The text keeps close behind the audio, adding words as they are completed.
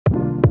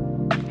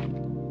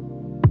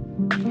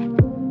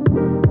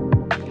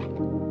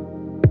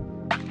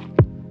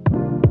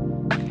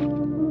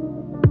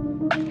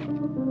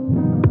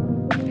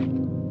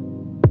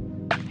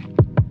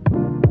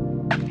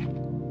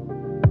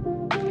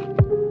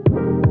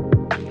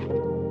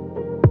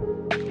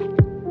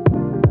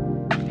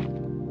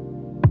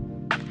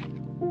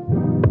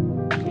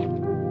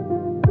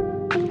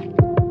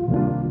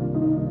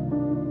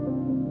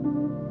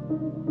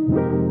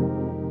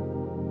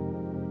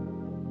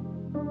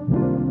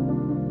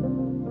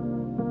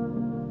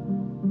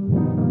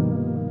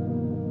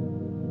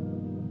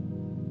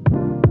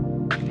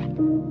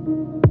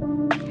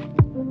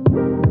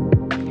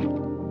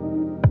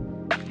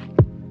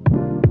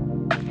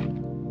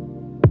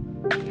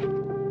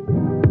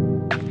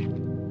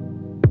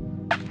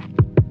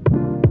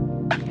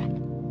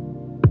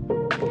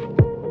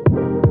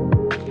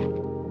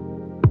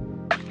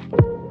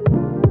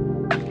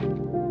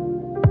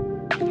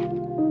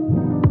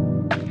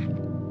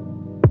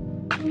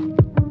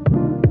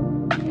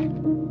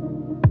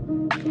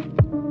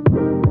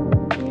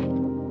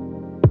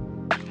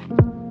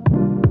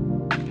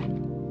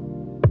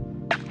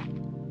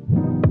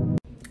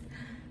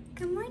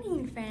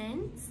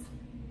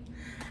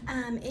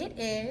It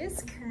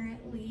is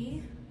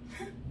currently,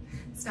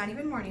 it's not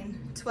even morning,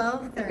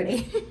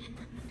 12:30.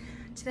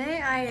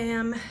 Today I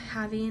am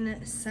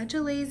having such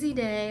a lazy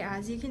day.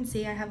 As you can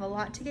see, I have a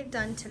lot to get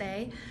done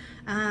today.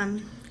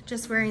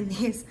 Just wearing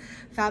these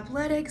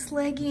Fabletics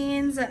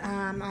leggings.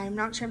 I'm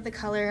not sure of the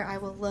color. I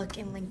will look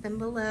and link them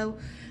below.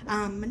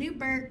 My new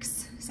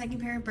Birks, second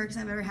pair of Birks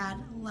I've ever had.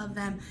 Love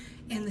them.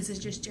 And this is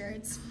just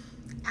Jared's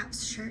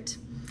Apps shirt.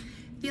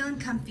 Feeling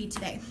comfy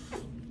today.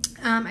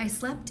 I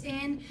slept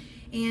in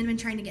and been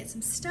trying to get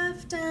some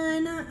stuff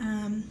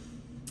done.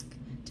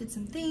 Did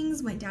some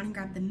things, went down and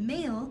grabbed the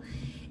mail,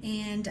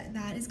 and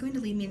that is going to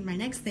lead me into my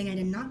next thing. I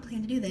did not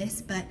plan to do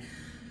this, but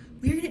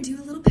we're gonna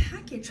do a little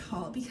package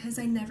haul because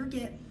I never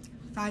get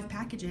 5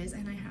 packages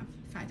and I have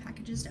 5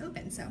 packages to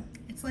open. So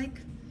it's like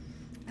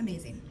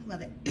amazing,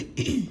 love it.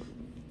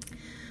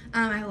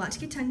 I have a lot to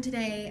get done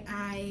today.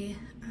 I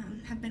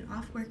have been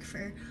off work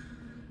for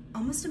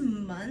almost a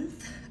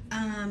month,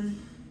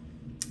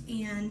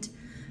 and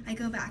I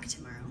go back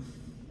tomorrow.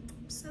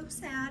 I'm so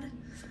sad,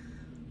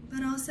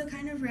 but also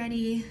kind of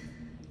ready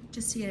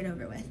just to get it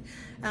over with.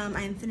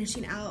 I am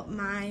finishing out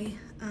my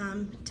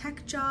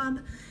tech job,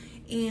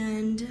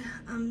 and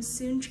I'm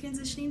soon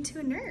transitioning to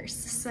a nurse.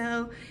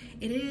 So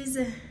it is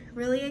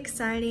really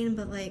exciting,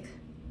 but like,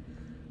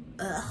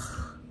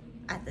 ugh,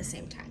 at the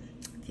same time,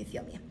 if you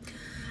feel me.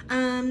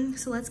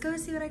 So let's go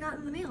see what I got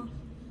in the mail.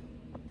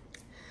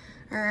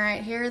 All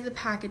right, here are the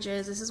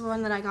packages. This is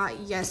one that I got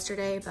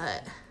yesterday,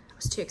 but I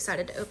was too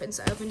excited to open,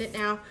 so I opened it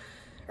now,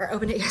 or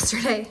opened it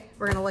yesterday.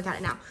 We're gonna look at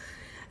it now.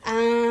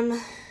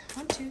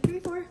 1, 2, 3,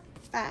 4,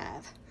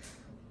 5.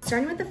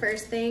 Starting with the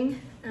first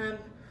thing,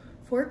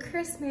 for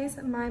Christmas,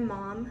 my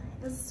mom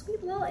is a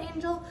sweet little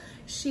angel.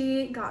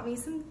 She got me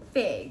some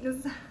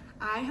FIGS.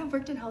 I have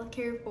worked in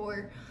healthcare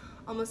for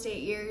almost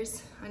 8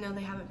 years. I know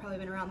they haven't probably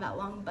been around that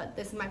long, but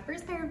this is my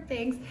first pair of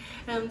FIGS,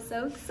 and I'm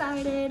so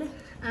excited.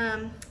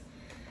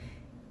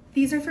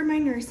 These are for my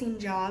nursing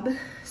job,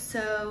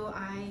 so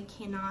I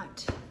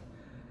cannot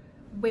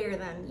wear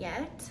them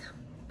yet,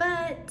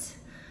 but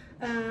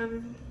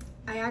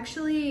I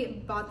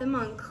actually bought them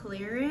on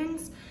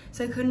clearance,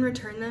 so I couldn't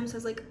return them. So I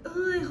was like,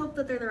 oh, I hope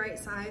that they're the right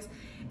size.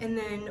 And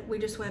then we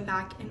just went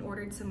back and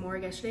ordered some more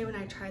yesterday when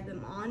I tried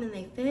them on and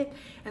they fit,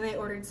 and I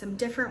ordered some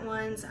different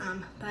ones.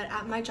 But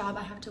at my job,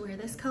 I have to wear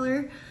this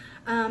color.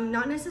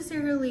 Not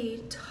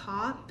necessarily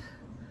top,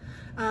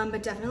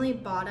 but definitely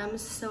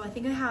bottoms. So I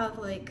think I have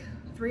like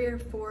 3 or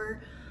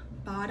 4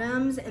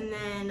 bottoms and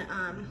then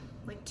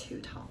like 2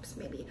 tops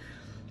maybe.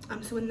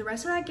 So when the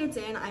rest of that gets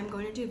in, I'm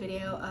going to do a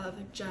video of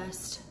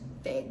just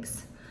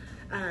FIGS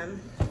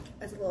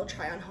as a little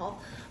try on haul.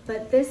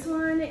 But this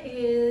one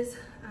is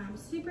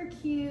super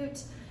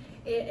cute.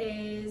 It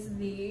is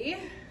the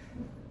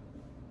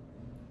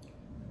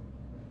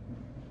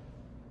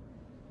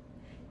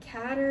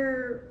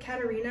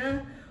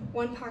Katarina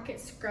one pocket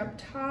scrub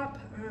top.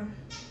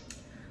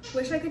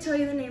 Wish I could tell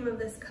you the name of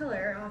this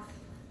color off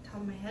the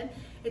top of my head.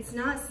 It's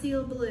not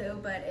seal blue,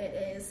 but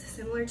it is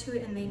similar to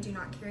it, and they do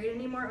not carry it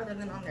anymore other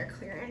than on their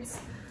clearance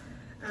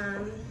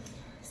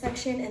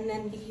section. And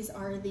then these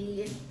are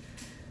the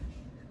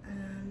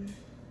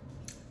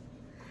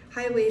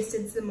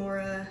high-waisted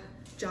Zamora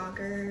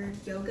jogger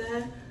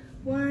yoga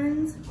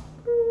ones.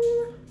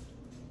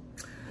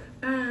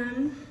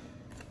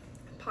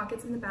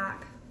 Pockets in the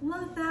back.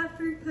 Love that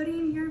for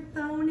putting your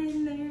phone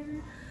in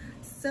there.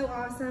 So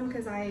awesome,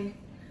 because I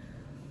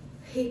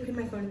hate putting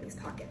my phone in these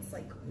pockets,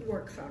 like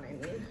work phone, I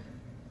mean.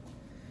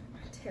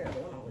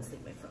 Terrible, and always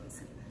leave my phone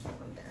sitting on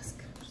the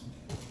desk.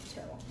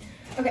 Terrible.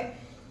 Okay,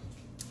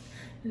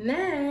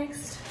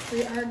 next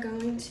we are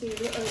going to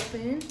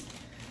open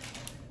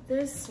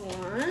this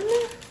one.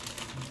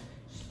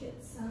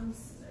 Get some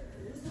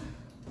stirs.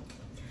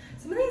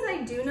 Some of these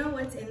I do know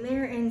what's in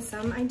there, and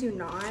some I do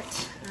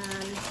not.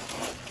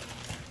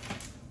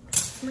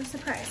 I'm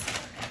surprised.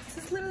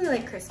 This is literally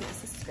like Christmas.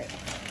 This is great.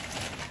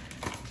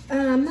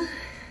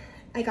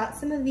 I got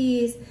some of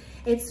these.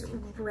 It's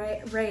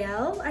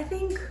Rael, I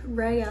think,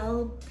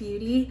 Rael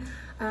Beauty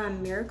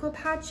Miracle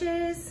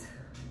Patches,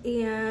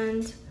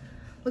 and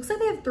looks like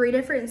they have 3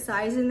 different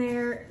sizes in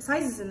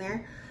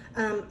there.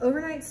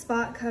 Overnight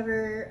spot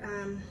cover,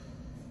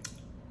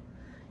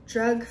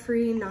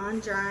 drug-free,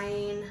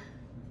 non-drying.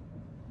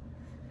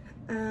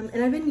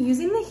 And I've been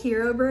using the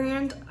Hero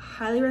brand.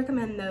 Highly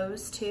recommend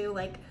those too.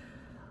 Like,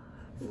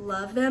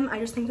 love them. I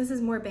just think this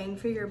is more bang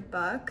for your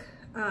buck.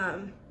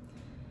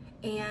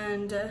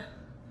 And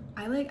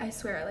I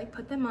swear, I like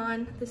put them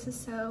on. This is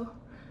so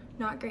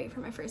not great for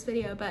my first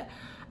video, but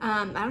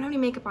I don't have any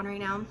makeup on right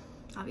now,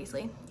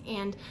 obviously.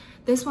 And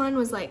this one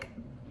was like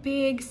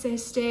big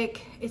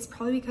cystic. It's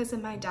probably because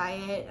of my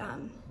diet.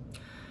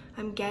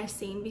 I'm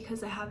guessing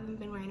because I haven't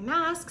been wearing a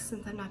mask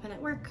since I've not been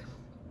at work.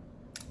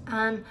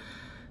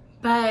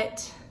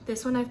 But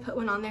this one, I've put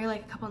one on there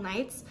like a couple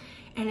nights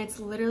and it's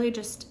literally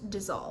just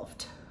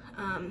dissolved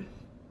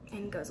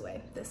and goes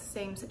away. This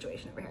same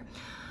situation over here.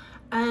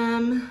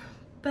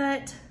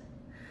 But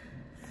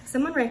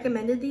someone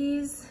recommended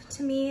these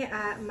to me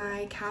at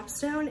my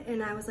capstone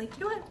and I was like,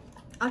 you know what?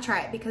 I'll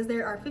try it because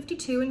there are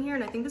 52 in here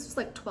and I think this was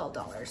like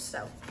 $12.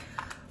 So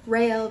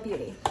Rael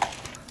Beauty.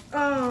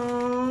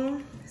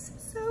 Oh, this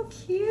is so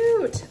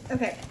cute.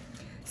 Okay,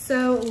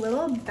 so a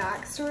little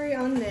backstory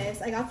on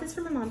this. I got this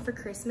from my mom for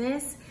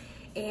Christmas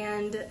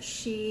and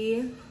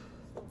she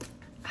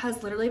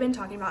has literally been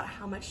talking about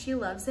how much she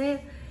loves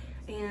it.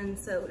 And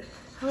so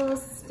whole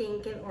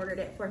stinking ordered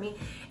it for me.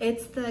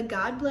 It's the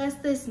God Bless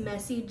This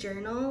Messy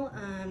Journal.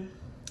 And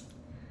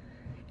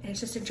it's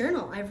just a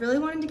journal. I've really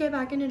wanted to get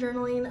back into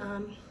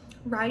journaling.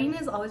 Writing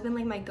has always been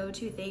like my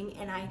go-to thing,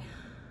 and I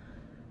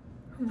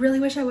really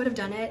wish I would have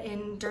done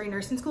it during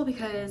nursing school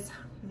because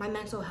my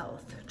mental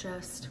health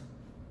just,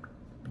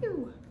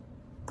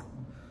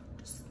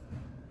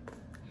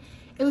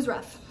 it was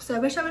rough. So I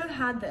wish I would have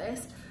had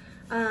this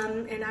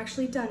and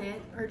actually done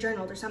it or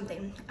journaled or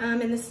something.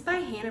 And this is by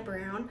Hannah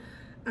Brown.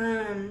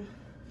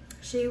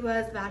 She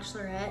was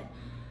Bachelorette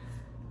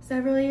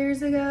several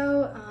years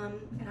ago,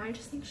 and I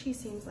just think she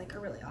seems like a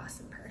really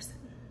awesome person.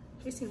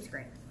 She seems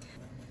great.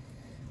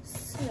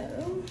 So,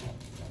 don't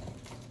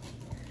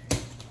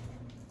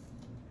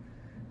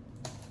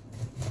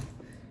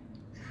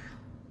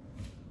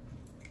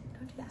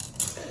do that.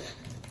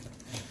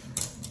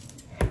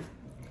 I'm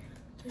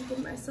gonna give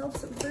myself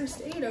some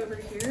first aid over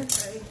here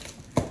if I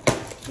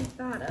keep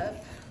that up.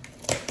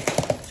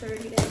 I'm sure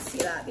you didn't see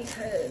that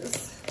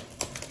because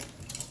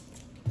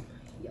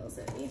he yells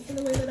at me for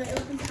the way that I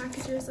open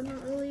packages. I'm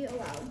not really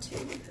allowed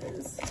to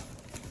because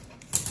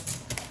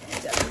I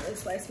definitely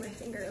sliced my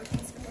finger open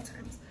several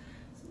times.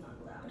 So I'm not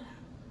allowed.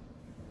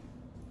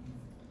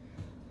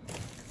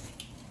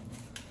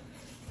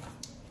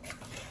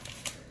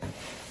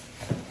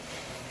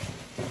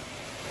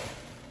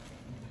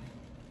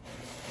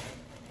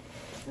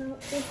 So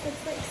this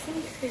looks like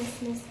some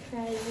Christmas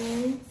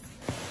presents.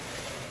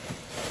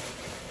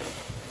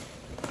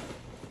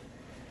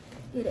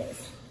 It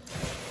is,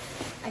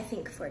 I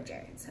think, for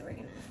Jared, so we're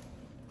gonna.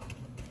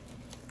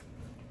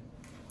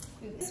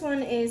 This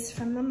one is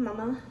from my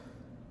mama,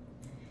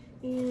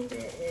 and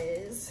it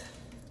is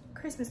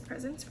Christmas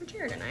presents for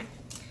Jared and I.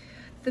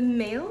 The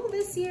mail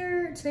this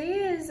year,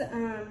 today is,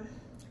 I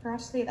forgot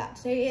to say that.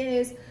 Today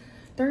is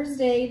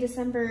Thursday,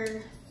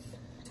 December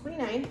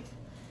 29th.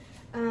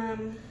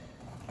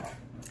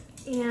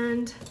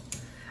 And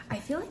I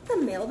feel like the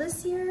mail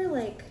this year,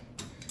 like,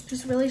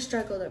 just really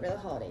struggled over the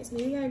holidays.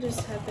 Maybe I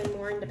just have been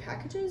more into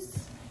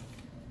packages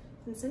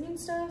and sending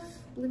stuff,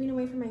 living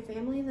away from my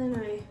family than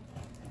I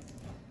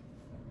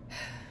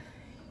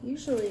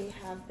usually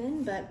have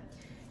been, but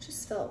it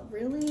just felt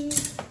really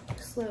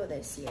slow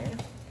this year,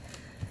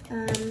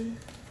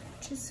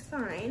 which is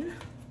fine.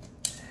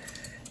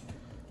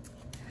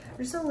 I'm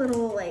just a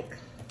little like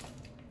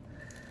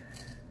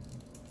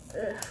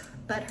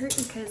butthurt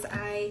because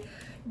I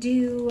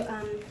do,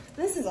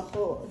 this is a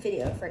whole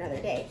video for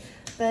another day,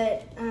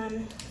 but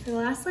for the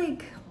last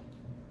like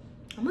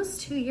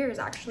almost 2 years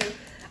actually,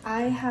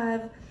 I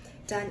have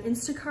done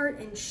Instacart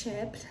and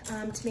shipped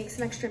to make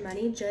some extra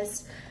money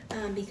just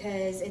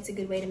because it's a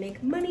good way to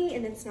make money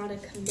and it's not a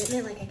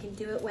commitment. Like I can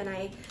do it when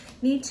I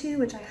need to,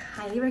 which I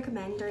highly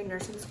recommend during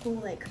nursing school.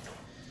 Like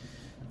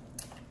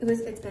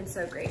it's been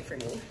so great for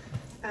me.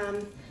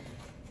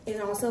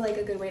 And also like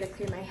a good way to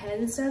clear my head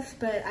and stuff.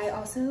 But I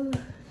also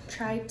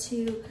tried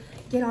to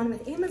get on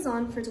with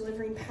Amazon for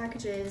delivering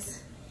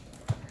packages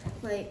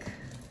like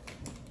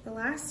the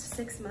last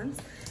 6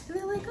 months. And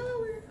they're like,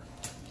 oh,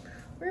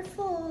 we're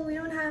full.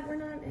 We're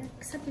not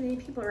accepting any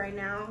people right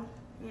now.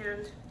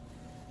 And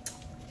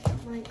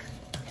I'm like,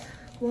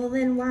 well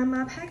then why are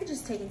my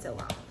packages taking so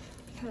long?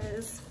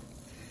 Because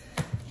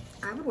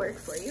I would work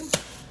for you.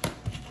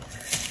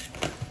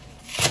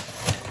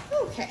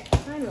 Okay,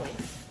 finally.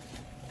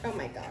 Oh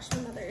my gosh,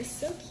 my mother is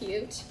so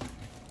cute.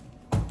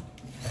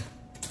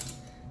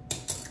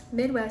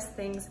 Midwest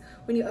things,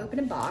 when you open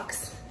a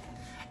box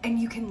and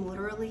you can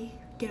literally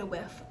get a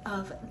whiff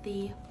of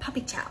the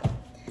puppy chow.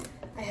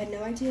 I had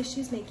no idea she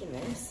was making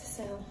this.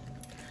 So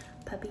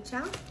puppy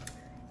chow,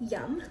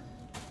 yum.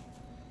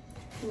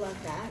 Love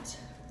that.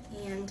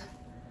 And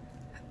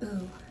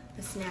ooh,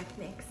 the snack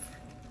mix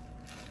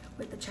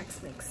with the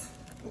Chex Mix.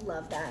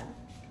 Love that.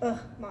 Ugh,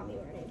 mommy,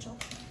 you're an angel.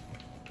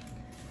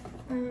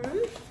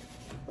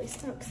 Holy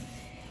smokes.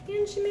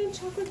 And she made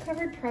chocolate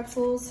covered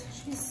pretzels.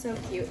 She's so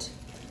cute.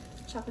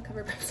 Chocolate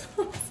covered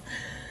pretzels.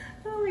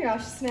 Oh my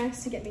gosh,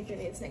 snacks to get me through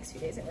these next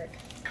few days at work.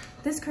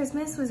 This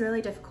Christmas was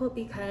really difficult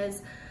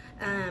because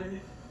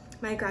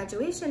my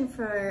graduation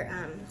for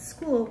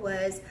school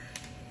was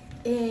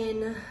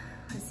in,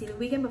 let's see, the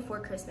weekend before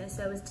Christmas.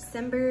 So it was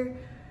December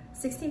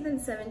 16th and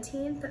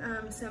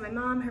 17th. So my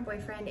mom, her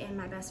boyfriend, and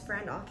my best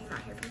friend all came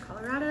out here from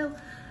Colorado.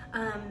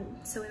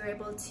 So we were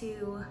able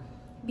to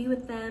be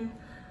with them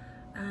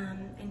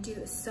and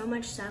do so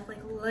much stuff.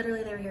 Like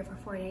literally they were here for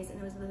 4 days, and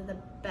it was the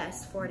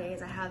best 4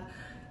 days. I have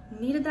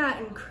needed that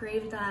and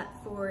craved that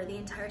for the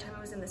entire time I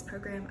was in this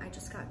program. I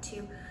just got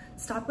to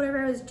stop whatever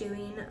I was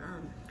doing,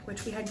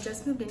 which we had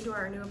just moved into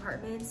our new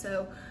apartment,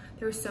 so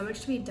there was so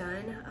much to be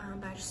done,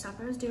 but I just stopped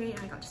what I was doing and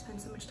I got to spend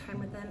so much time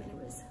with them, and it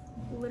was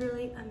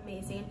literally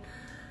amazing.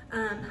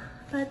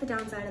 But the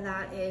downside of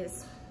that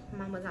is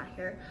mom was not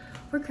here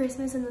for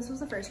Christmas, and this was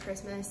the first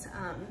Christmas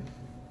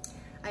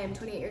I am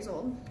 28 years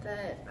old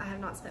that I have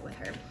not spent with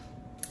her.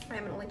 I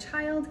am an only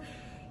child,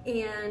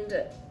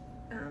 and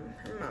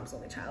my mom's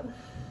only child,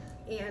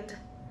 and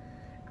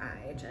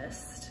I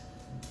just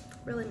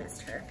really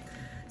missed her.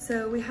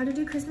 So we had to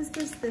do Christmas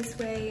gifts this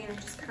way, and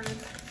it just kind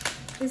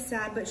of is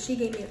sad, but she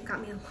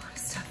got me a lot of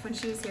stuff when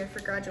she was here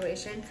for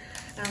graduation,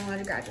 a lot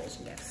of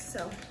graduation gifts.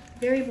 So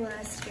very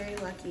blessed, very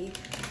lucky,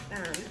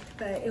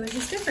 but it was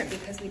just different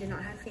because we did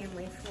not have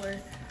family for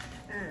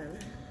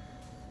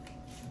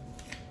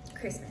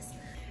Christmas.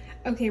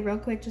 Okay, real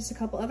quick, just a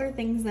couple other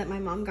things that my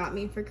mom got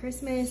me for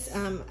Christmas.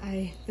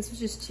 This was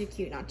just too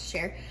cute not to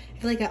share. I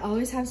feel like I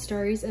always have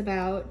stories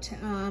about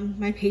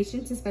my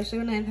patients, especially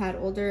when I've had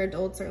older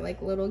adults or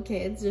like little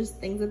kids, just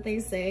things that they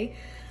say.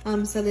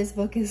 So this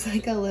book is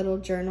like a little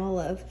journal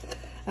of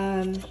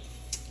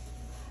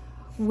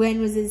when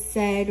was it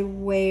said,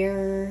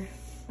 where,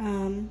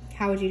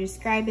 how would you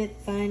describe it,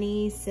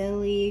 funny,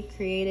 silly,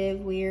 creative,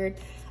 weird,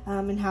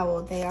 and how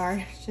old they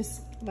are.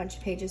 Just a bunch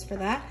of pages for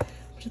that,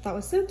 which I thought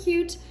was so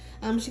cute.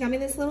 She got me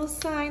this little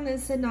sign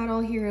that said, "Not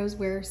all heroes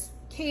wear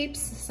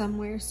capes, some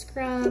wear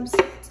scrubs."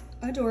 It's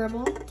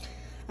adorable.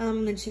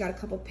 Then she got a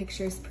couple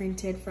pictures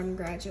printed from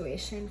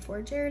graduation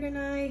for Jared and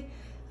I.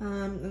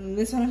 And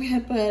this one I'm gonna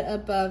put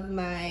above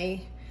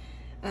my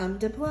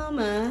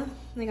diploma.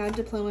 I got a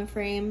diploma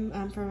frame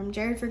from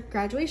Jared for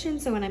graduation,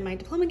 so when my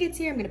diploma gets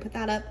here, I'm gonna put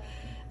that up.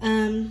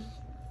 And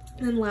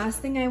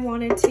last thing I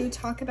wanted to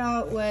talk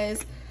about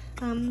was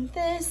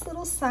this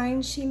little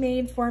sign she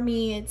made for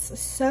me. It's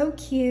so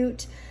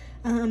cute.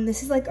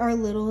 This is like our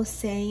little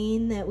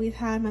saying that we've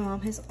had. My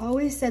mom has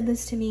always said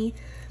this to me.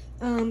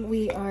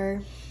 We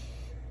are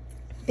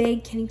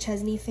big Kenny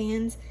Chesney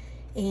fans,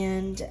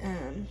 and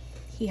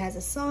he has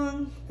a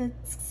song that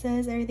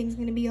says everything's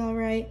gonna be all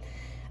right.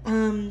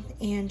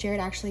 And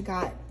Jared actually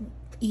got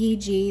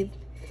EGBA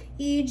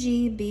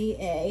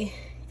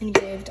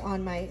engraved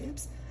on my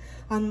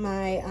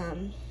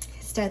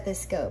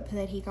stethoscope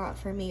that he got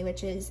for me,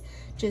 which is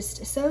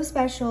just so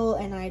special,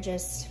 and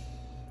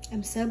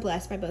I'm so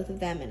blessed by both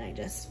of them, and I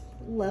just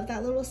love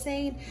that little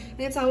saying. And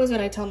it's always what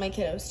I tell my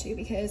kiddos too,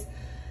 because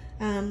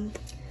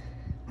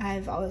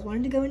I've always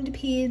wanted to go into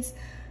peds.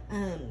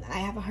 I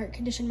have a heart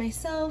condition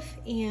myself,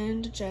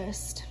 and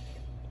just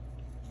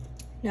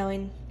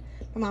knowing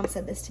my mom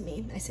said this to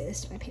me, I say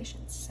this to my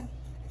patients. So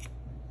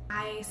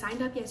I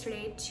signed up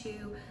yesterday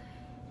to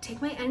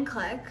take my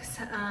NCLEX,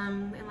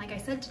 and like I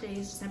said, today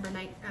is December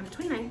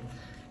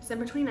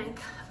 29th.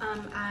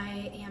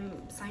 I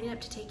am signing up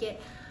to take it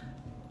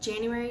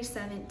January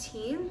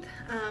 17th.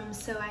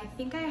 So I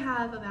think I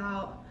have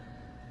about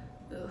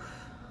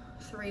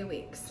 3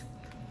 weeks,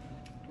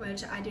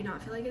 which I do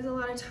not feel like is a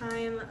lot of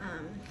time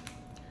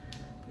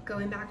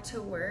going back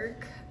to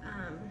work,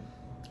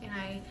 and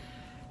I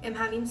am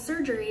having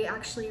surgery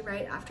actually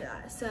right after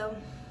that. So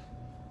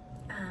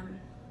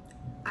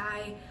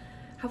I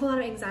have a lot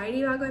of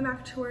anxiety about going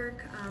back to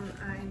work.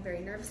 I'm very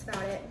nervous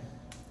about it,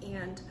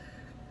 and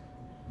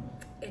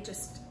it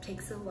just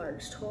takes a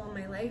large toll on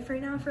my life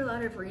right now for a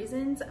lot of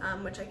reasons,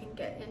 which I can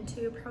get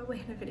into probably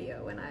in a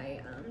video when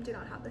I do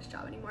not have this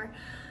job anymore.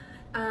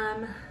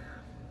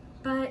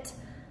 But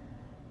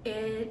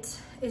it's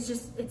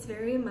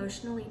very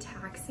emotionally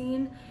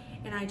taxing,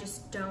 and I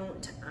just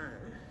don't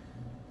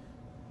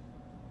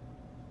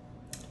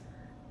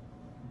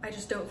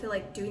feel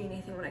like doing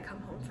anything when I come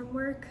home from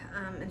work,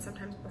 and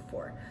sometimes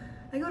before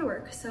I go to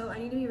work. So I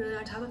need to be really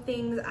on top of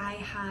things. I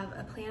have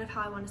a plan of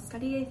how I want to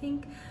study, I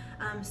think.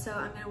 So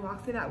I'm going to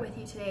walk through that with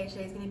you today.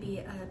 Today's going to be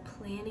a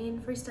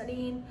planning for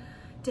studying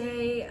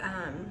day,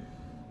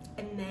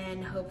 and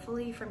then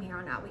hopefully from here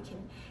on out we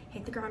can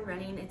hit the ground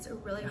running. It's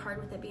really hard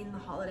with it being the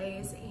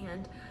holidays,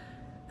 and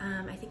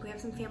I think we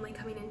have some family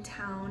coming in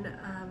town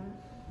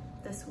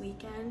this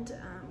weekend,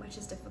 which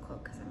is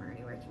difficult because I'm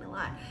already working a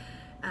lot.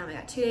 I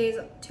got 2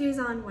 days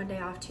on, 1 day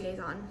off, 2 days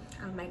on.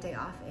 My day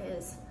off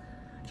is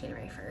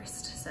January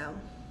 1st. So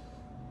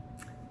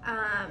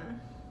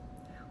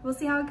we'll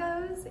see how it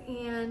goes.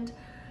 And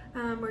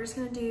we're just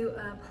gonna do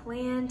a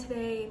plan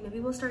today. Maybe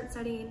we'll start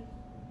studying.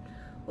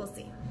 We'll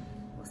see.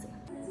 We'll see.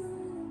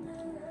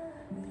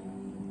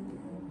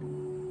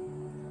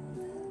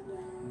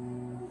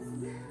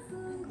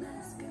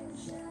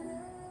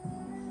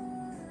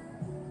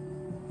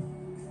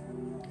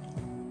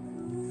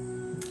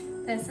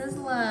 This is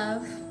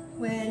love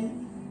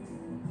when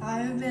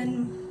I've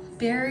been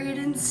buried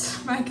in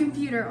my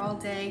computer all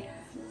day.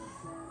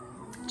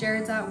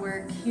 Jared's at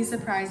work. He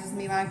surprises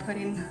me by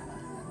putting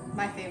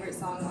my favorite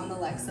song on the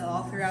Alexa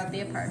all throughout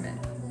the apartment.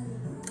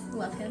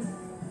 Love him.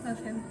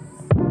 Love him.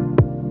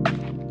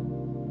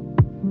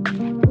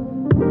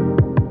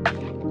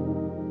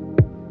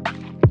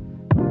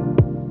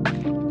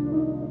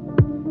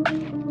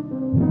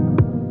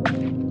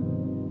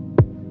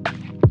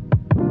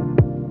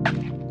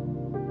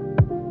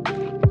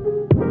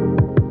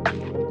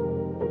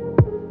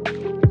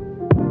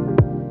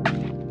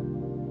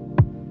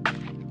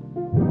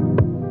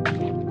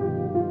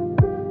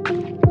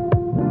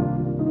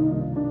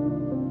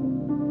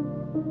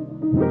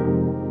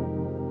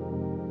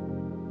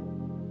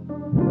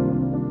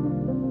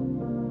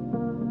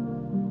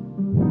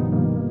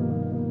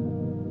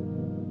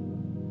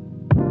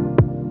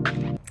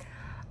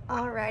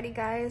 Alrighty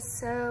guys,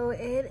 so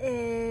it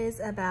is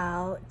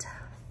about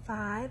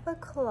 5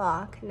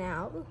 o'clock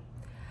now.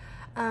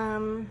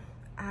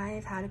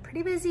 I've had a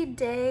pretty busy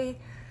day,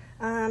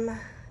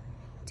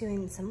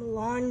 doing some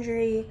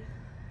laundry,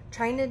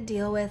 trying to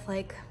deal with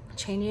like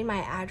changing my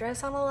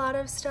address on a lot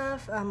of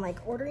stuff, like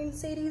ordering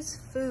Sadie's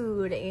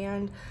food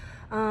and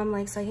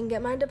like so I can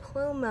get my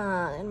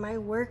diploma and my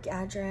work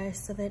address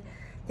so that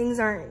things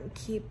aren't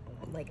keep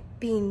like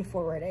being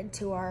forwarded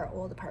to our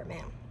old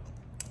apartment.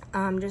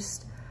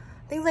 Just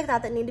things like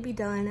that need to be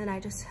done and I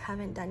just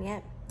haven't done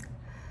yet.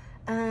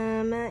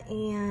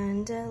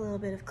 And a little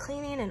bit of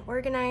cleaning and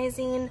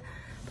organizing,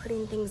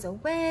 putting things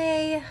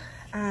away.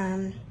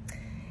 And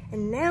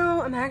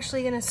now I'm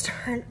actually gonna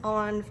start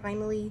on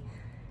finally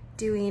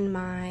doing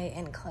my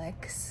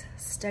NCLEX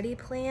study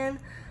plan.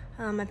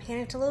 I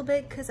panicked a little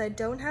bit because I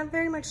don't have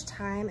very much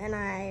time and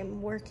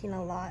I'm working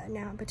a lot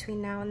now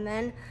between now and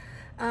then.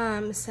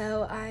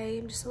 So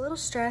I'm just a little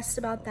stressed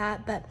about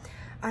that, but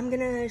I'm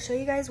gonna show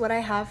you guys what I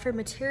have for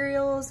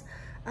materials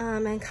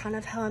and kind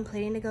of how I'm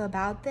planning to go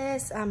about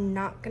this. I'm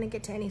not gonna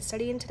get to any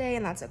studying today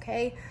and that's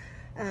okay.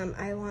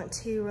 I want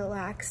to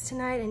relax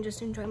tonight and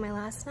just enjoy my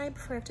last night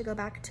before I have to go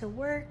back to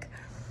work.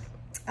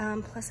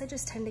 Plus I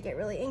just tend to get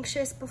really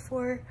anxious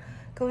before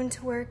going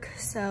to work.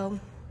 So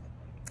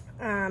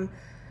I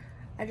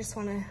just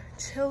wanna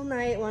chill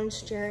night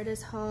once Jared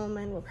is home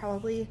and we'll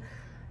probably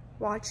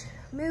watch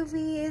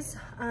movies.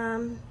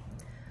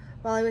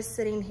 While I was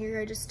sitting here,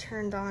 I just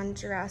turned on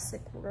Jurassic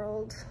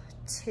World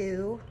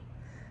 2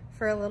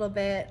 for a little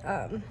bit.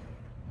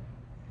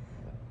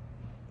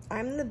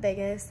 I'm the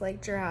biggest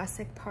like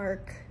Jurassic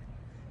Park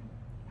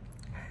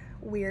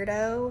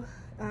weirdo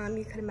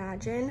you could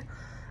imagine.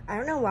 I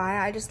don't know why,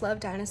 I just love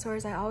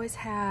dinosaurs. I always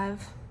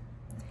have,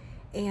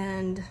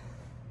 and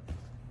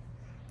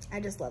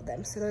I just love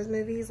them. So those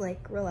movies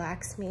like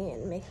relax me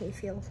and make me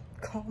feel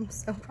calm.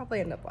 So I'll probably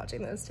end up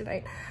watching those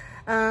tonight.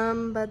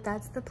 But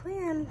that's the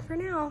plan for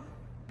now.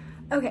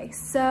 Okay,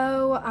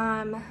 so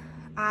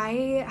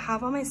I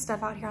have all my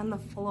stuff out here on the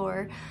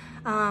floor.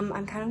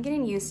 I'm kind of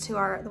getting used to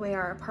the way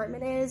our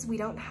apartment is. We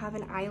don't have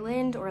an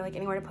island or like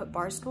anywhere to put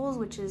bar stools,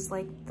 which is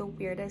like the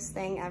weirdest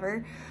thing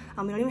ever.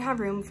 We don't even have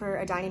room for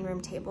a dining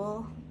room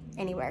table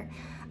anywhere.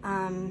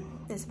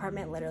 This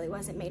apartment literally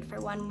wasn't made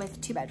for one with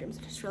 2 bedrooms,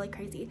 which is really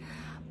crazy.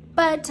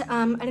 But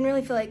I didn't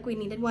really feel like we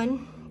needed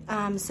one.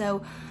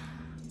 So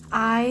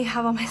I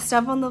have all my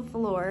stuff on the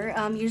floor.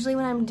 Usually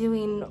when I'm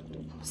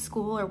doing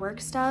school or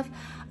work stuff,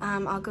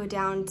 I'll go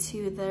down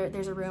to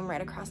there's a room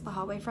right across the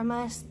hallway from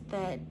us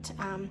that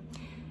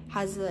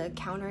has a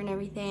counter and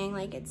everything.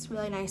 Like it's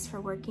really nice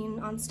for working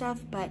on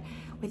stuff, but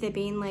with it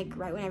being like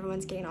right when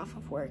everyone's getting off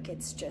of work,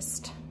 it's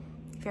just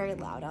very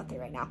loud out there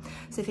right now.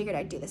 So I figured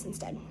I'd do this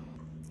instead.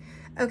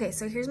 Okay,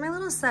 so here's my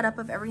little setup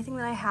of everything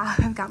that I have.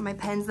 I've got my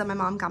pens that my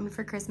mom got me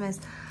for Christmas,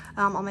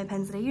 all my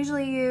pens that I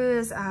usually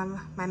use,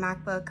 my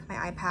MacBook,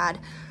 my iPad,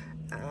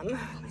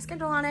 my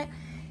schedule on it,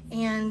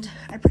 and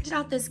I printed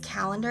out this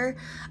calendar.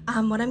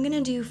 What I'm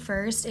gonna do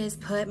first is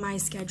put my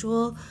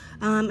schedule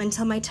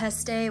until my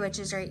test day, which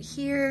is right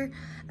here.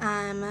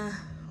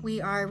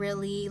 We are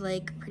really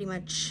like pretty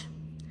much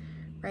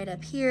right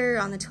up here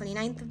on the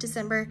 29th of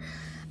December,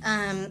 but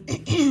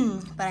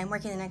I'm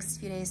working the next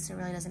few days, so it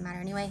really doesn't matter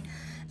anyway.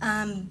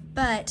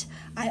 But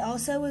I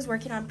also was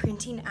working on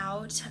printing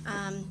out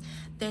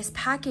this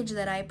package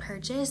that I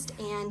purchased,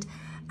 and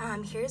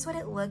here's what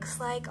it looks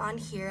like on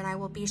here, and I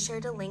will be sure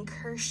to link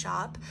her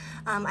shop.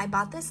 I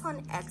bought this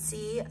on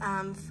Etsy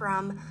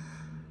from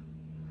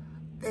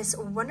this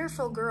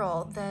wonderful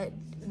girl that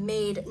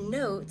made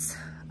notes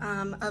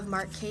of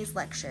Mark Kay's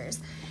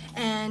lectures.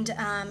 And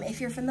if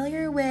you're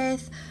familiar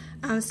with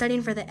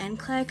studying for the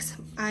NCLEX.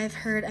 I've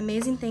heard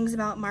amazing things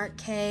about Mark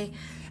K.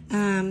 I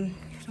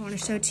don't want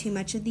to show too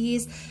much of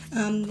these.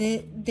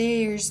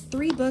 There's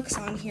 3 books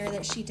on here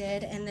that she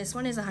did, and this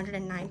one is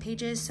 109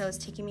 pages, so it's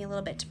taking me a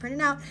little bit to print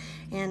it out,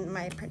 and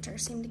my printer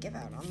seemed to give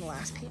out on the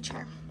last page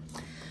here.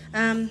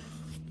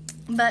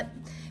 But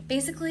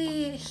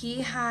basically,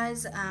 he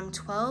has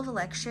 12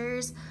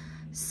 lectures,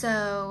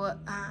 so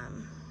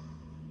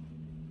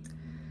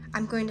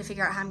I'm going to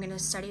figure out how I'm going to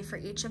study for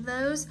each of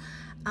those,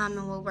 and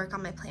we'll work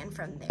on my plan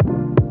from there.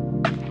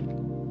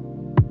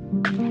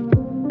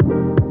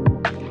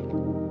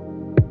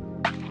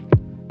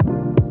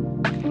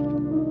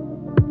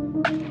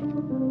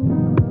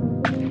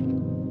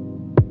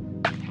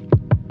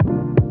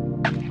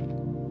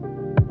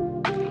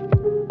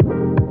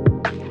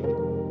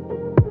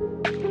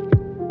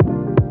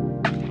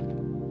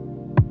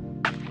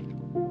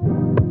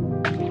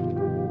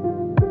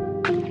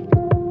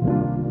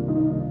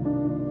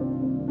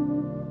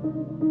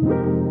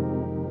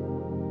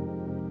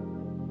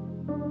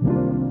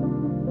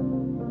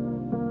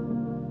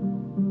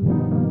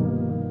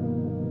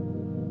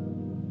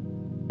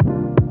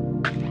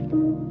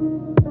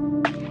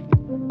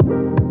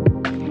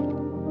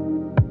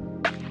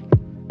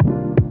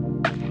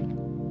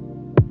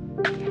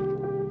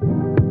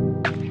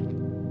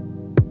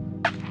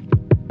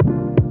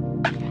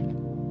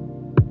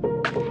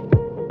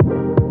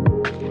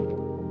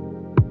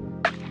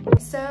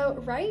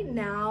 So right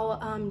now,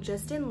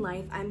 just in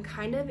life, I'm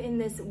kind of in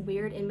this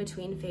weird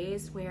in-between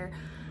phase where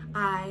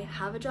I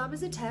have a job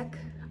as a tech,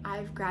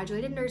 I've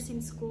graduated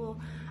nursing school,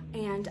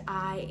 and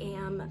I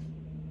am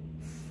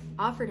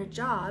offered a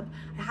job.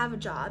 I have a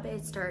job.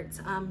 It starts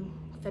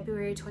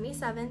February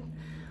 27th,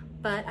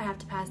 but I have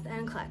to pass the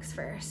NCLEX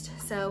first.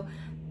 So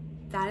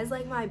that is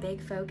like my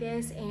big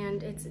focus,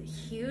 and it's a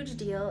huge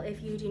deal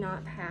if you do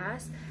not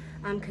pass,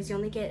 because you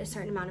only get a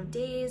certain amount of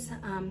days,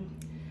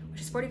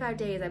 which is 45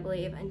 days, I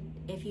believe, and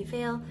if you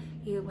fail,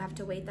 you have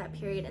to wait that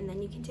period and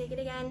then you can take it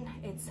again.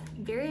 It's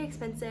very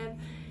expensive,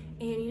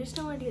 and you just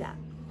don't want to do that.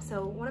 So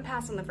I want to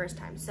pass on the first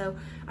time. So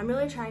I'm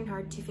really trying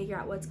hard to figure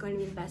out what's going to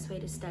be the best way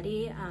to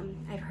study.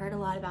 I've heard a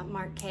lot about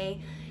Mark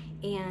K,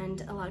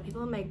 and a lot of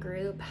people in my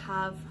group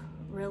have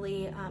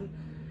really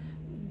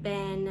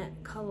been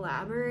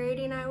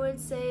collaborating, I would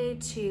say,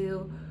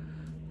 to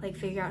like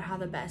figure out how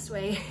the best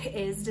way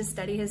is to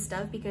study his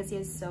stuff, because he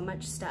has so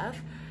much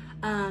stuff.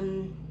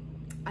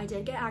 I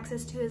did get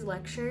access to his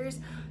lectures,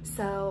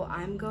 so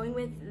I'm going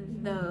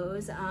with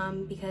those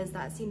because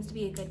that seems to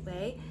be a good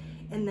way.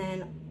 And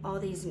then all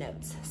these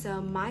notes.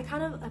 So my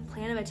kind of a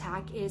plan of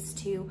attack is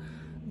to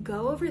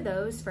go over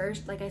those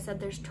first. Like I said,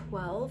 there's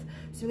 12.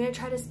 So I'm gonna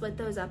try to split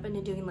those up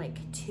into doing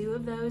like 2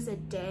 of those a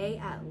day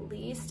at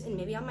least, and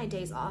maybe on my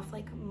days off,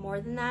 like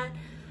more than that.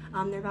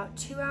 They're about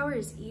 2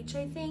 hours each,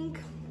 I think.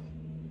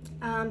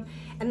 And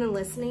then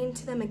listening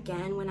to them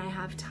again when I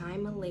have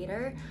time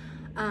later.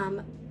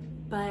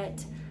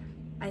 But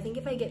I think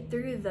if I get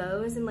through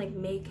those and like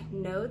make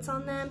notes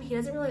on them, he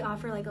doesn't really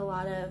offer like a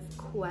lot of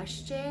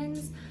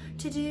questions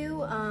to do,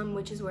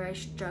 which is where I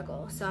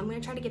struggle. So I'm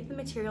gonna try to get the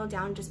material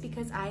down, just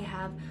because I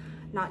have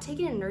not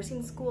taken a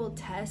nursing school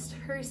test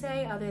per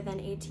se, other than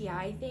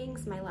ATI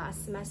things my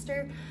last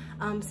semester,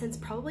 since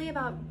probably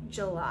about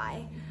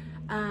July,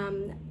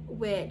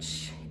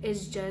 which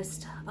is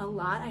just a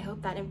lot. I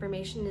hope that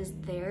information is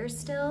there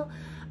still,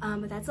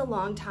 but that's a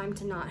long time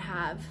to not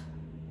have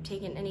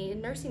taken any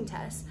nursing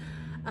tests.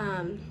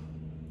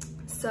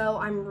 So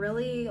I'm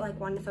really like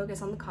wanting to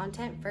focus on the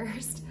content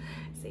first.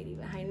 Sadie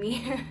behind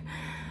me.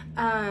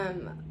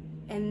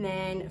 And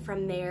then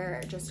from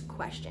there, just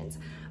questions.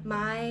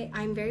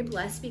 I'm very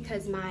blessed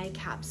because my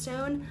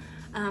capstone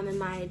and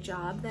my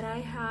job that I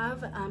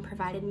have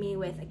provided me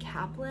with a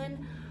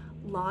Kaplan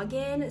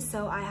login,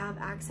 so I have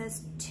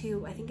access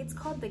to, I think it's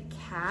called the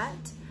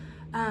CAT,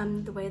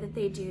 the way that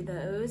they do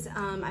those.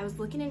 I was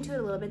looking into it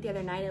a little bit the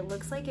other night. It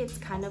looks like it's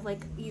kind of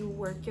like you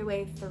work your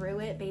way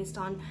through it based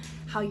on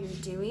how you're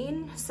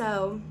doing.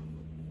 So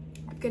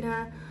I'm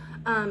gonna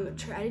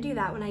try to do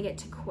that when I get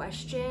to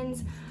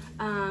questions.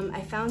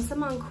 I found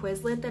some on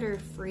Quizlet that are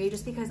free,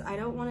 just because I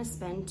don't want to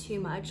spend too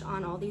much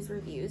on all these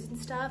reviews and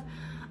stuff,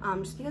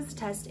 just because the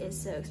test is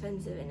so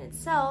expensive in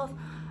itself.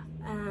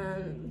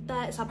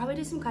 So I'll probably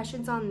do some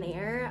questions on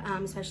there,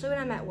 especially when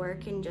I'm at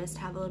work and just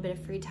have a little bit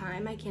of free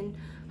time. I can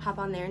hop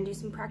on there and do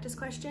some practice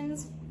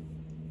questions.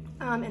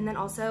 And then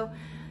also,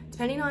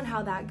 depending on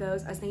how that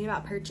goes, I was thinking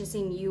about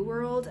purchasing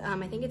UWorld.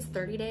 I think it's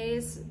 30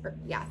 days, or,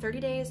 yeah, 30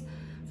 days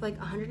for like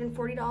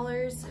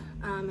 $140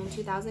 and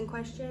 2,000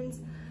 questions.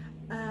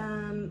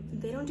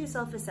 They don't do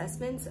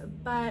self-assessments,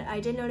 but I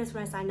did notice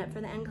when I signed up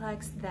for the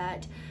NCLEX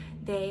that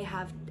they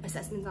have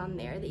assessments on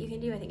there that you can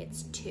do. I think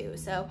it's 2.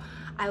 So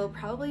I will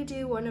probably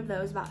do one of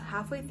those about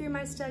halfway through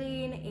my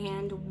studying,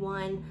 and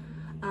one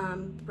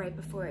right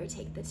before I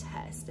take the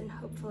test. And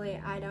hopefully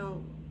I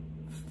don't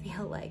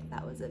feel like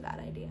that was a bad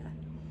idea,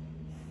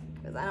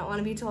 because I don't want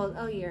to be told,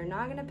 oh, you're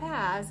not gonna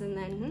pass, and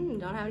then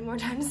don't have any more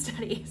time to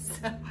study.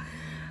 So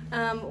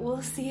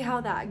we'll see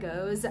how that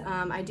goes.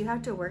 I do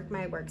have to work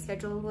my work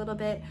schedule a little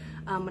bit.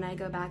 When I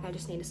go back, I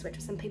just need to switch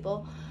with some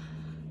people.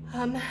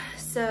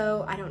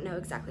 So I don't know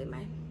exactly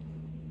my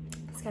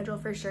schedule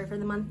for sure for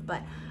the month,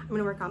 but I'm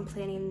gonna work on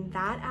planning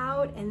that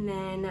out, and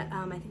then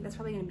I think that's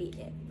probably gonna be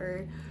it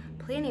for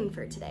planning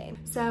for today.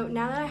 So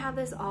now that I have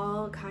this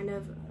all kind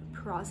of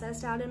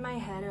processed out in my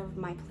head of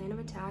my plan of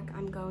attack,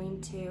 I'm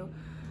going to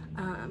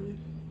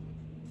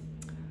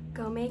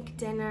go make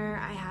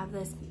dinner. I have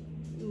this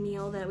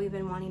meal that we've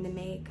been wanting to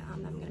make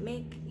that I'm gonna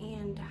make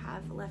and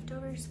have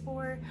leftovers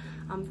for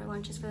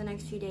lunches for the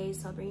next few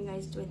days, so I'll bring you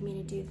guys with me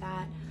to do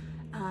that.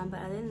 But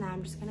other than that,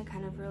 I'm just gonna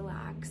kind of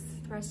relax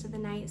the rest of the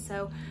night.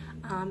 So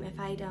if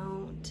I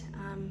don't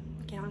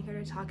get on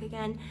here to talk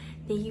again,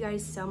 thank you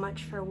guys so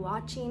much for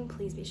watching.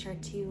 Please be sure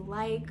to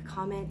like,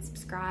 comment,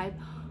 subscribe,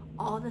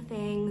 all the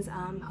things.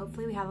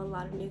 Hopefully we have a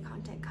lot of new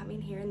content coming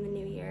here in the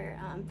new year.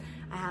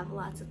 I have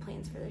lots of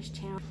plans for this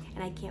channel,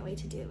 and I can't wait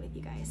to do it with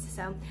you guys.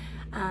 So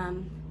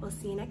we'll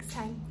see you next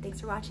time. Thanks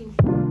for watching.